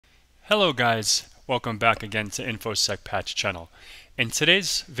Hello guys, welcome back again to InfoSec Pats channel. In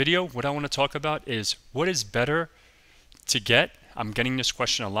today's video, what I want to talk about is what is better to get, I'm getting this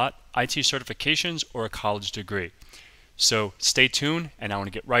question a lot, IT certifications or a college degree. So stay tuned and I want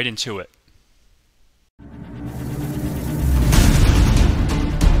to get right into it.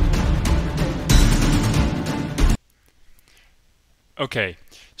 Okay,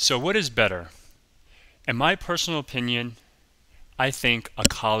 so what is better? In my personal opinion, I think a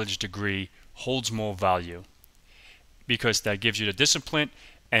college degree holds more value because that gives you the discipline,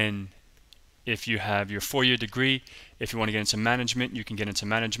 and if you have your 4-year degree, if you want to get into management, you can get into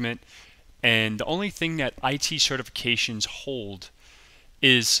management. And the only thing that IT certifications hold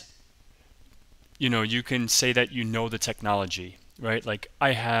is, you can say that you know the technology, right? Like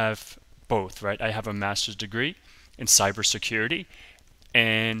I have both, right? I have a master's degree in cybersecurity,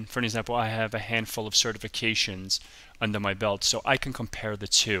 and for an example, I have a handful of certifications under my belt, so I can compare the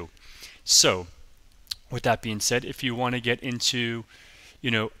two. So with that being said, if you want to get into,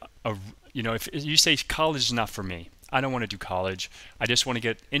 if you say college is not for me, I don't want to do college, I just want to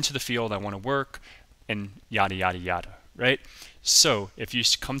get into the field, I want to work, and yada yada yada, right? So if you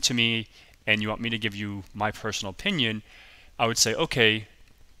come to me and you want me to give you my personal opinion, I would say, okay,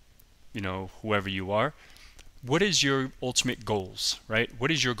 whoever you are, what is your ultimate goals, right?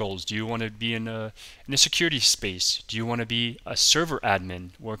 What is your goals? Do you want to be in a security space? Do you want to be a server admin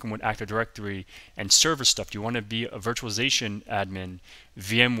working with Active Directory and server stuff? Do you want to be a virtualization admin,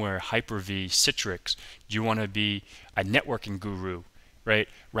 VMware, Hyper-V, Citrix? Do you want to be a networking guru, right?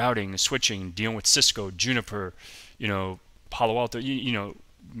 Routing, switching, dealing with Cisco, Juniper, Palo Alto.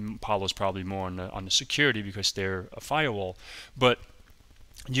 Palo's probably more on the security because they're a firewall, but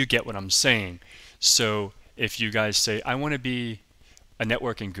you get what I'm saying. So if you guys say, I want to be a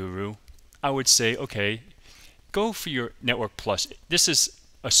networking guru, I would say, okay, go for your Network Plus. This is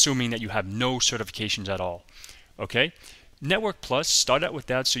assuming that you have no certifications at all. Okay? Network Plus, start out with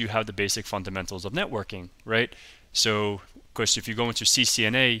that so you have the basic fundamentals of networking, right? So, of course, if you go into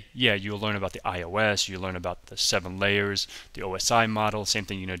CCNA, yeah, you'll learn about the iOS, you learn about the 7 layers, the OSI model, same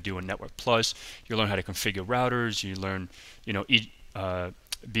thing do in Network Plus. You learn how to configure routers, you learn,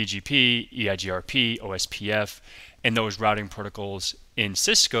 BGP, EIGRP, OSPF, and those routing protocols in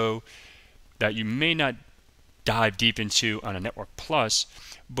Cisco that you may not dive deep into on a Network Plus.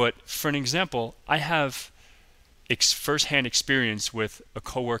 But for an example, I have first-hand experience with a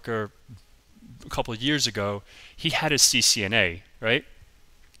coworker a couple of years ago. He had a CCNA, right?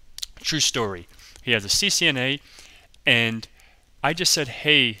 True story. He has a CCNA, and I just said,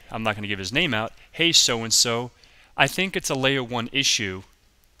 hey, I'm not going to give his name out, hey, so-and-so, I think it's a layer 1 issue.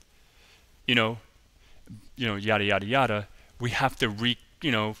 Yada yada yada. We have to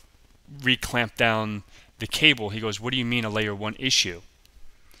reclamp down the cable. He goes, what do you mean a layer 1 issue?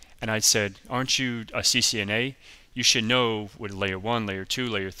 And I said, aren't you a CCNA? You should know what layer 1, layer 2,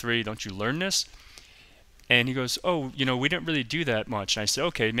 layer 3. Don't you learn this? And he goes, oh, we didn't really do that much. And I said,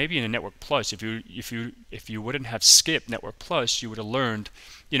 okay, maybe in a Network Plus, if you wouldn't have skipped Network Plus, you would have learned,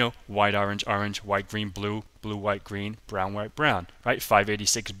 white, orange, orange, white, green, blue, blue, white, green, brown, white, brown, right?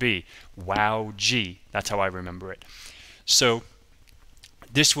 586B, WOW G. That's how I remember it. So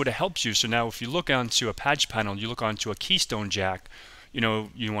this would have helped you. So now if you look onto a patch panel, you look onto a Keystone jack, you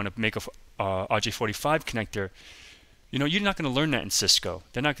want to make a RJ45 connector. You're not going to learn that in Cisco.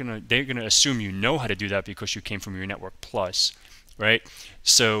 They're going to assume you know how to do that because you came from your Network Plus, right?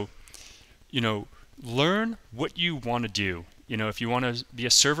 So, learn what you want to do. If you want to be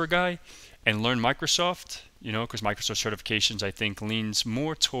a server guy and learn Microsoft, because Microsoft certifications, I think, leans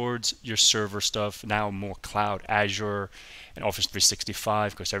more towards your server stuff, now more cloud, Azure, and Office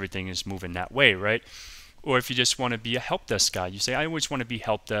 365, because everything is moving that way, right? Or if you just want to be a help desk guy, you say, I always want to be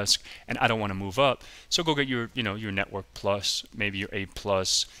help desk and I don't want to move up. So go get your, your Network Plus, maybe your A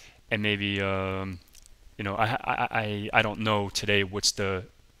Plus, and maybe, I don't know today what's the,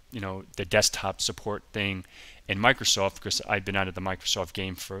 the desktop support thing in Microsoft, because I've been out of the Microsoft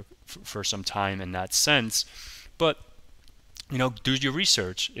game for some time in that sense. But, do your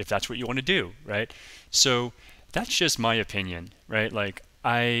research if that's what you want to do, right? So that's just my opinion, right? Like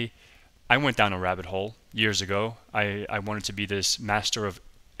I went down a rabbit hole years ago. I wanted to be this master of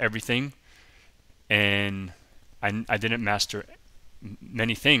everything, and I didn't master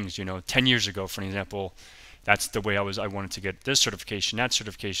many things. 10 years ago, for example, that's the way I wanted to get this certification, that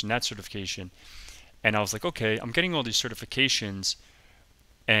certification, that certification. And I was like, okay, I'm getting all these certifications,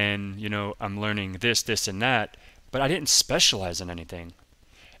 and I'm learning this, this, and that, but I didn't specialize in anything.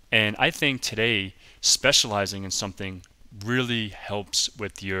 And I think today, specializing in something really helps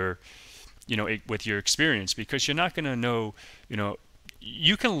with your with your experience, because you're not going to know,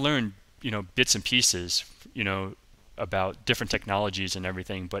 you can learn bits and pieces, about different technologies and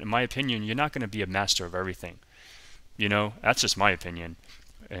everything. But in my opinion, you're not going to be a master of everything. That's just my opinion,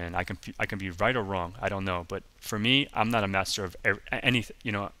 and I can be right or wrong. I don't know, but for me, I'm not a master of anything.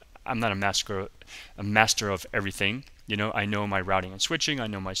 I'm not a master of everything. I know my routing and switching. I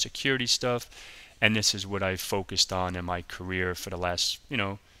know my security stuff, and this is what I've focused on in my career for the last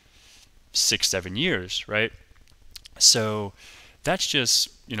 6-7 years, right? So that's just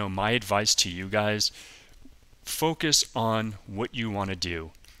my advice to you guys. Focus on what you want to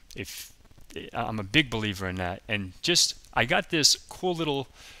do. If I'm a big believer in that, and just I got this cool little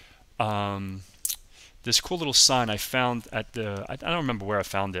sign I found at I don't remember where I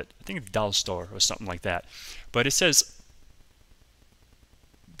found it. I think it's dollar store or something like that. But it says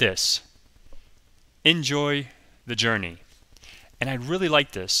this: enjoy the journey. And I really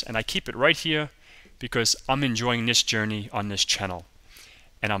like this, and I keep it right here because I'm enjoying this journey on this channel,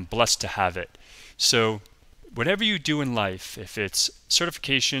 and I'm blessed to have it. So whatever you do in life, if it's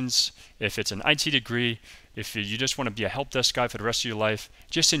certifications, if it's an IT degree, if you just want to be a help desk guy for the rest of your life,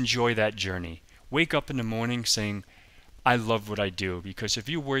 just enjoy that journey. Wake up in the morning saying, I love what I do. Because if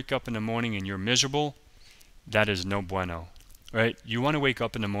you wake up in the morning and you're miserable, that is no bueno, right? You want to wake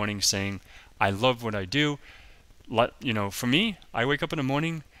up in the morning saying, I love what I do. For me, I wake up in the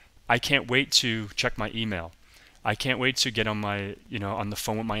morning, I can't wait to check my email. I can't wait to get on my, on the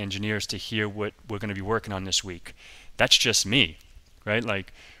phone with my engineers to hear what we're going to be working on this week. That's just me, right?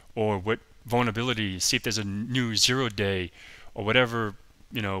 Or what vulnerability, see if there's a new 0 day or whatever,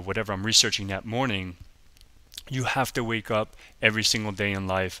 whatever I'm researching that morning. You have to wake up every single day in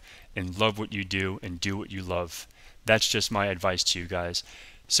life and love what you do and do what you love. That's just my advice to you guys.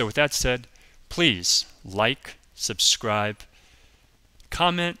 So with that said, please like, subscribe,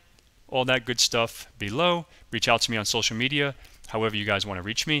 comment, all that good stuff below. Reach out to me on social media, however you guys want to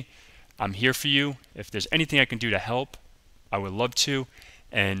reach me. I'm here for you. If there's anything I can do to help, I would love to.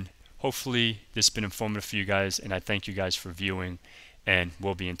 And hopefully this has been informative for you guys, and I thank you guys for viewing, and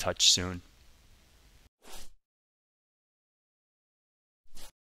we'll be in touch soon.